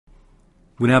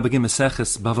We now begin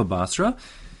Maseches Bava Basra.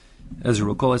 As you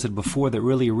recall, I said before that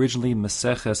really originally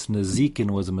Maseches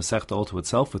Nezikin was a Masechta all to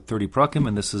itself with 30 prakim,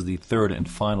 and this is the third and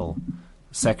final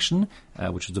section,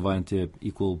 which is divided into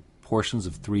equal portions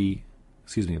of 10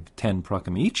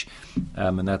 prakim each,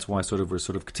 and that's why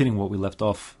we're continuing what we left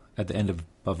off at the end of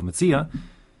Bava Metzia.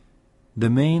 The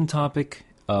main topic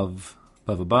of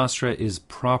Bava Basra is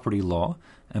property law,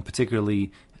 and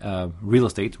particularly real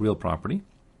estate, real property.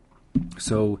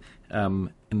 So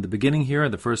in the beginning here,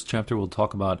 the first chapter, we'll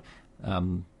talk about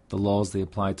the laws they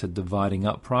apply to dividing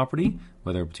up property,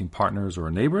 whether between partners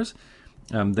or neighbors.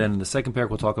 Then in the second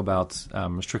paragraph, we'll talk about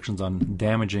restrictions on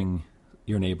damaging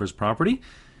your neighbor's property.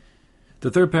 The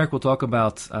third paragraph, we'll talk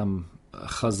about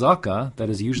chazaka, that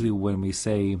is usually when we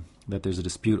say that there's a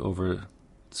dispute over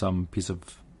some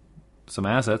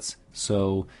assets.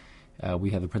 So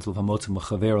we have the principle of hamotzi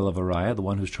mechaver alav haraya, the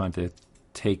one who's trying to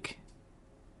take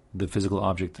the physical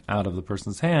object out of the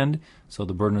person's hand, so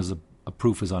the burden of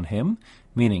proof is on him,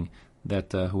 meaning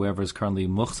that whoever is currently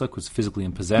muchzak, who's physically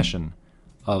in possession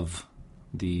of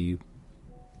the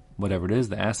whatever it is,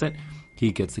 the asset,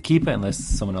 he gets to keep it unless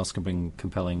someone else can bring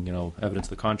compelling, evidence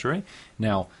to the contrary.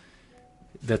 Now,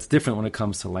 that's different when it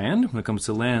comes to land. When it comes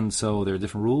to land, so there are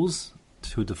different rules.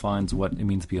 Who defines what it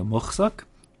means to be a muchzak,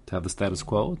 to have the status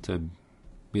quo, to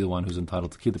be the one who's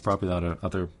entitled to keep the property without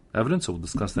other evidence. So we'll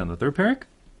discuss that in the third parak.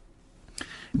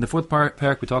 In the fourth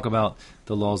parak, we talk about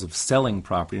the laws of selling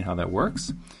property and how that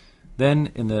works.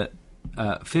 Then in the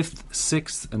fifth,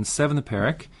 sixth, and seventh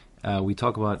parak, we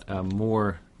talk about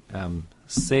more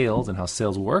sales and how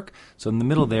sales work. So in the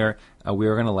middle there, we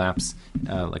are going to lapse,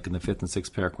 like in the fifth and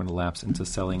sixth parak, we're going to lapse into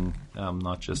selling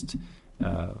not just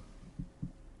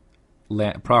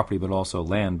property, but also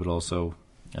land, but also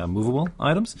movable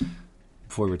items,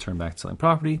 before we return back to selling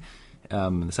property.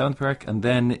 In the seventh parak, and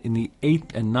then in the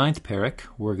eighth and ninth parak,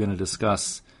 we're going to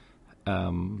discuss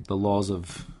the laws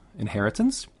of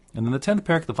inheritance. And then the 10th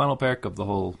parak, the final parak of the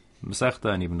whole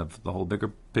Masechta and even of the whole bigger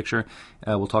picture,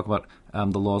 we'll talk about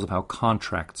the laws of how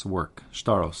contracts work,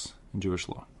 shtaros, in Jewish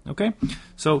law. Okay?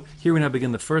 So here we now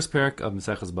begin the first parak of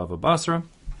Maseches Bava Basra,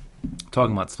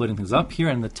 talking about splitting things up here.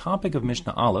 And the topic of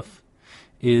Mishnah Aleph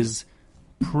is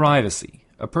privacy.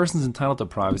 A person's entitled to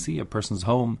privacy. A person's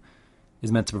home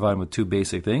is meant to provide him with two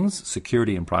basic things,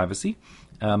 security and privacy.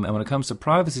 And when it comes to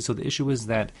privacy, so the issue is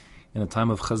that in the time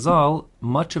of Chazal,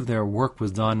 much of their work was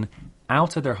done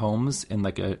outside their homes in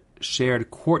like a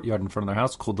shared courtyard in front of their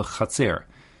house called the chatzer.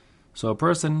 So a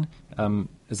person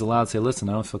is allowed to say, listen,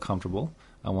 I don't feel comfortable.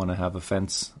 I want to have a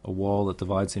fence, a wall that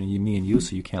divides me and you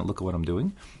so you can't look at what I'm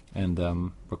doing,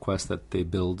 and request that they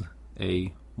build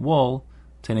a wall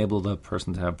to enable the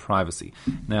person to have privacy.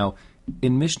 Now,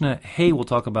 in Mishnah Hey, we'll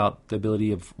talk about the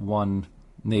ability of one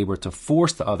neighbor to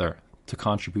force the other to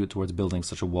contribute towards building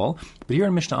such a wall. But here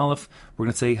in Mishnah Aleph, we're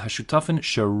going to say Hashutafin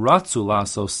Sharatzu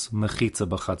Lasos Mechitza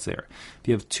B'Chatzer. If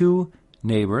you have two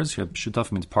neighbors,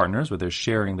 Shutafim means partners, where they're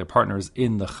sharing their partners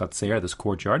in the Chatzer, this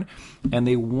courtyard, and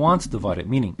they want to divide it,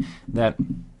 meaning that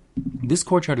this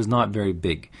courtyard is not very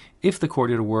big. If the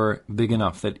courtyard were big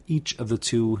enough that each of the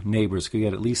two neighbors could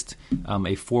get at least a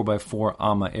 4x4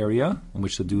 amma area in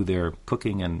which to do their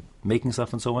cooking and making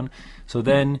stuff and so on, so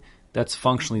then that's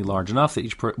functionally large enough that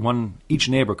each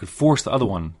neighbor could force the other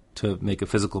one to make a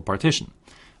physical partition.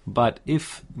 But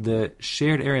if the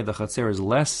shared area of the chatzer is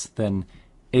less than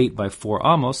 8x4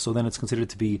 amos, so then it's considered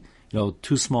to be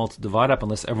too small to divide up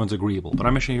unless everyone's agreeable. But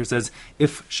our Mishnah here says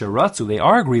if sharatzu, they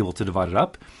are agreeable to divide it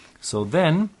up, so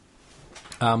then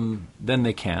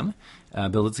they can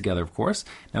build it together, of course.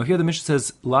 Now here the Mishnah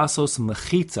says lasos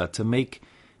mechitza, to make,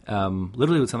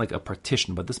 literally it would sound like a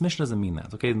partition, but this Mishnah doesn't mean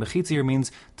that. Okay, mechitza here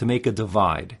means to make a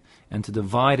divide, and to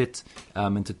divide it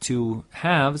into two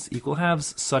halves, equal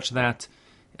halves, such that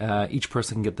each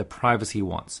person can get the privacy he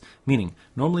wants. Meaning,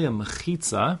 normally a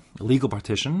mechitza, a legal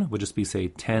partition, would just be, say,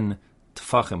 10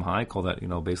 tefachim high, call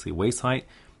that, basically waist height,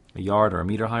 a yard or a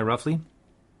meter high roughly.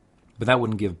 But that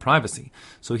wouldn't give privacy.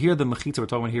 So here the mechitza we're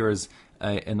talking about here is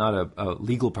not a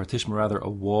legal partition, but rather a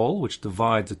wall which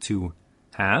divides the two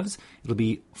halves. It'll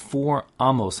be 4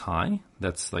 amos high.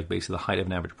 That's like basically the height of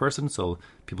an average person, so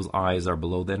people's eyes are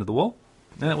below the end of the wall.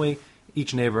 And that way,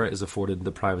 each neighbor is afforded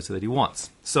the privacy that he wants.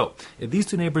 So, if these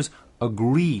two neighbors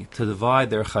agree to divide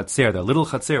their chatzer, their little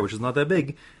chatzer, which is not that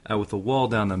big, with a wall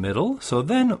down the middle, so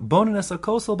then, bonin es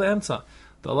hakosel be'emtza.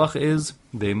 The halacha is,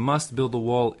 they must build a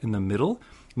wall in the middle,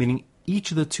 meaning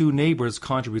each of the two neighbors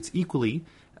contributes equally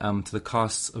to the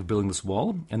costs of building this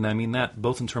wall. And I mean that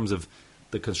both in terms of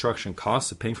the construction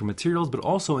costs of paying for materials, but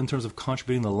also in terms of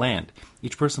contributing the land.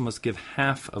 Each person must give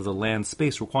half of the land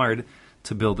space required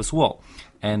to build this wall.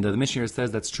 And the Mishnah here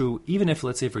says that's true even if,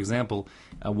 let's say, for example,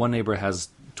 one neighbor has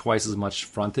twice as much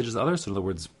frontage as the other. So in other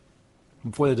words,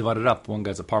 before they divided up, one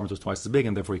guy's apartment was twice as big,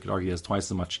 and therefore you could argue he has twice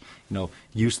as much,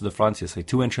 use to the front. He has, say,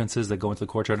 two entrances that go into the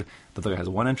courtyard. The other guy has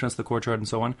one entrance to the courtyard, and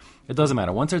so on. It doesn't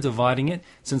matter. Once they're dividing it,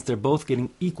 since they're both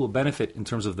getting equal benefit in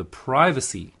terms of the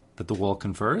privacy that the wall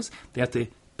confers, they have to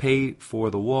pay for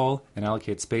the wall and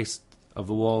allocate space of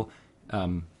the wall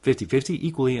 50-50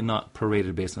 equally, and not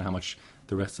prorated based on how much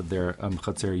the rest of their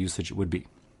chatzer usage would be.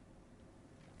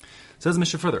 Says the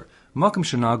Mishnah further, Makom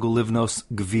shenagu livnos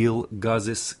gvil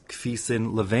gazis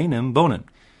kfisin levenim bonin.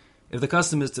 If the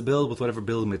custom is to build with whatever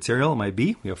building material it might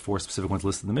be, we have 4 specific ones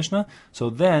listed in the Mishnah,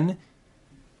 so then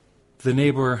the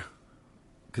neighbor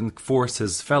can force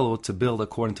his fellow to build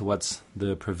according to what's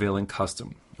the prevailing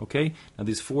custom. Okay? Now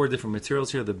these 4 different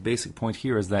materials here, the basic point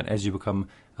here is that as you become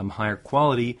higher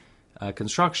quality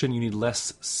construction, you need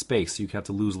less space. You have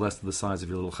to lose less of the size of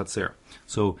your little chatzer.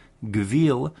 So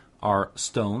gvil are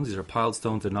stones. These are piled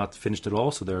stones. They're not finished at all,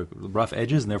 so they're rough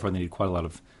edges, and therefore they need quite a lot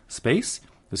of space.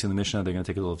 You'll see in the Mishnah they're going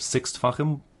to take a little of 6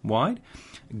 tfachim wide.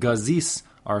 Gazis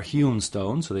are hewn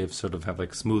stones, so they sort of have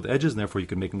like smooth edges, and therefore you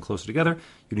can make them closer together.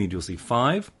 You need, you'll see,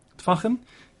 5 tfachim.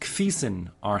 Kfisin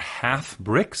are half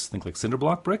bricks, think like cinder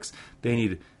block bricks. They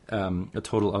need a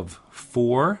total of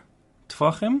 4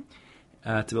 tfachim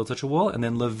to build such a wall. And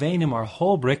then levenim are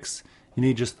whole bricks. You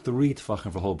need just 3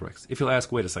 tfachim for whole bricks. If you'll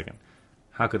ask, wait a second,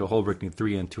 how could a whole brick need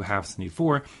 3 and 2 halves need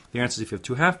 4? The answer is if you have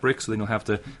 2 half bricks, so then you'll have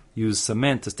to use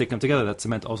cement to stick them together. That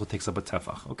cement also takes up a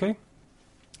tefach, okay?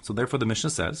 So therefore the Mishnah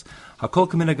says, Hakol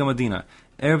kamina gamadina.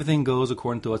 Everything goes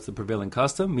according to what's the prevailing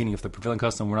custom, meaning if the prevailing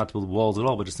custom were not to build walls at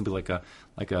all, but just simply like a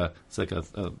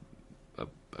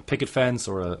picket fence,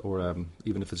 or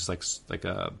even if it's just like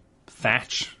a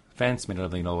thatch fence made out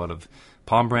of a lot of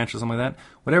palm branch or something like that.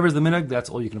 Whatever is the minhag, that's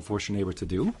all you can force your neighbor to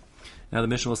do. Now the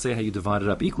Mishnah will say how you divide it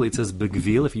up equally. It says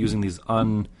begvil if you're using these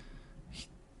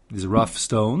rough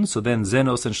stones. So then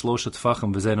zenos and shlosha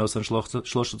tfachim, v'zenos and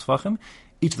shlosha tfachim.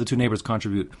 Each of the 2 neighbors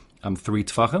contribute 3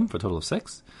 tfachim for a total of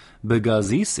 6.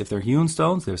 Begazis if they're hewn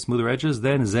stones, they have smoother edges.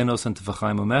 Then zenos and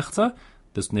tfachim umechza.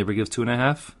 This neighbor gives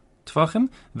 2.5 tfachim.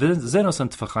 Zenos and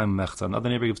tfachim umechza. Another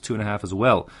neighbor gives 2.5 as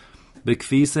well.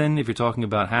 Bekfisen if you're talking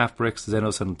about half bricks,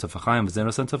 zenos and tfachim,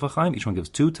 zenos and tfachim. Each one gives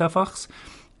 2 tefachs.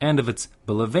 And if it's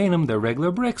belevenim, they're regular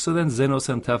bricks, so then zenos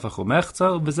and tefach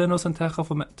umechza, v'zenos and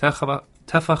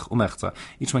tefach umechza.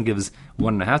 Each one gives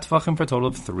 1.5 tefachim for a total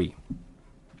of 3.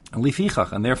 And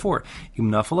lifichach, and therefore, im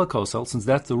nafal kosel, since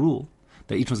that's the rule,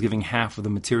 that each one's giving half of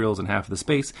the materials and half of the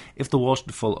space, if the wall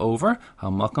should fall over,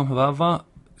 hamakom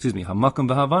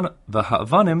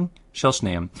v'havanim shel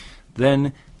shneim.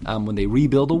 Then, when they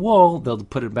rebuild a wall, they'll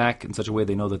put it back in such a way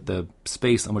they know that the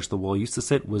space on which the wall used to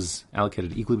sit was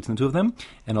allocated equally between the 2 of them,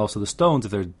 and also the stones,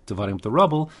 if they're dividing up the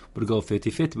rubble, would go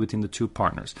 50-50 between the 2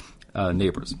 partners,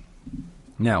 neighbors.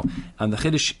 Now, the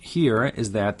chiddush here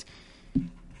is that,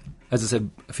 as I said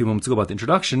a few moments ago about the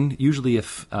introduction, usually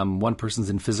if one person's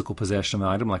in physical possession of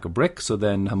an item, like a brick, so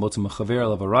then hamotzim chaver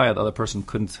of a raya, the other person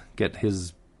couldn't get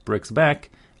his bricks back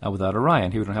without a raya.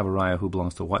 And here we don't have a raya who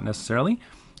belongs to what necessarily.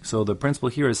 So the principle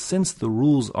here is, since the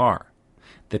rules are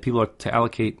that people are to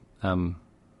allocate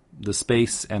the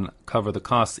space and cover the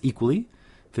costs equally,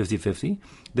 50-50,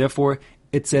 therefore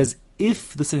it says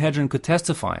if the Sanhedrin could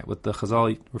testify, what the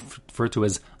Chazal refer to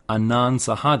as anan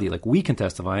sahadi, like we can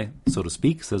testify, so to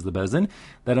speak, says the Bezdin,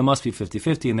 that it must be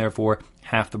 50-50, and therefore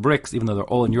half the bricks, even though they're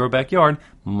all in your backyard,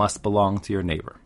 must belong to your neighbor.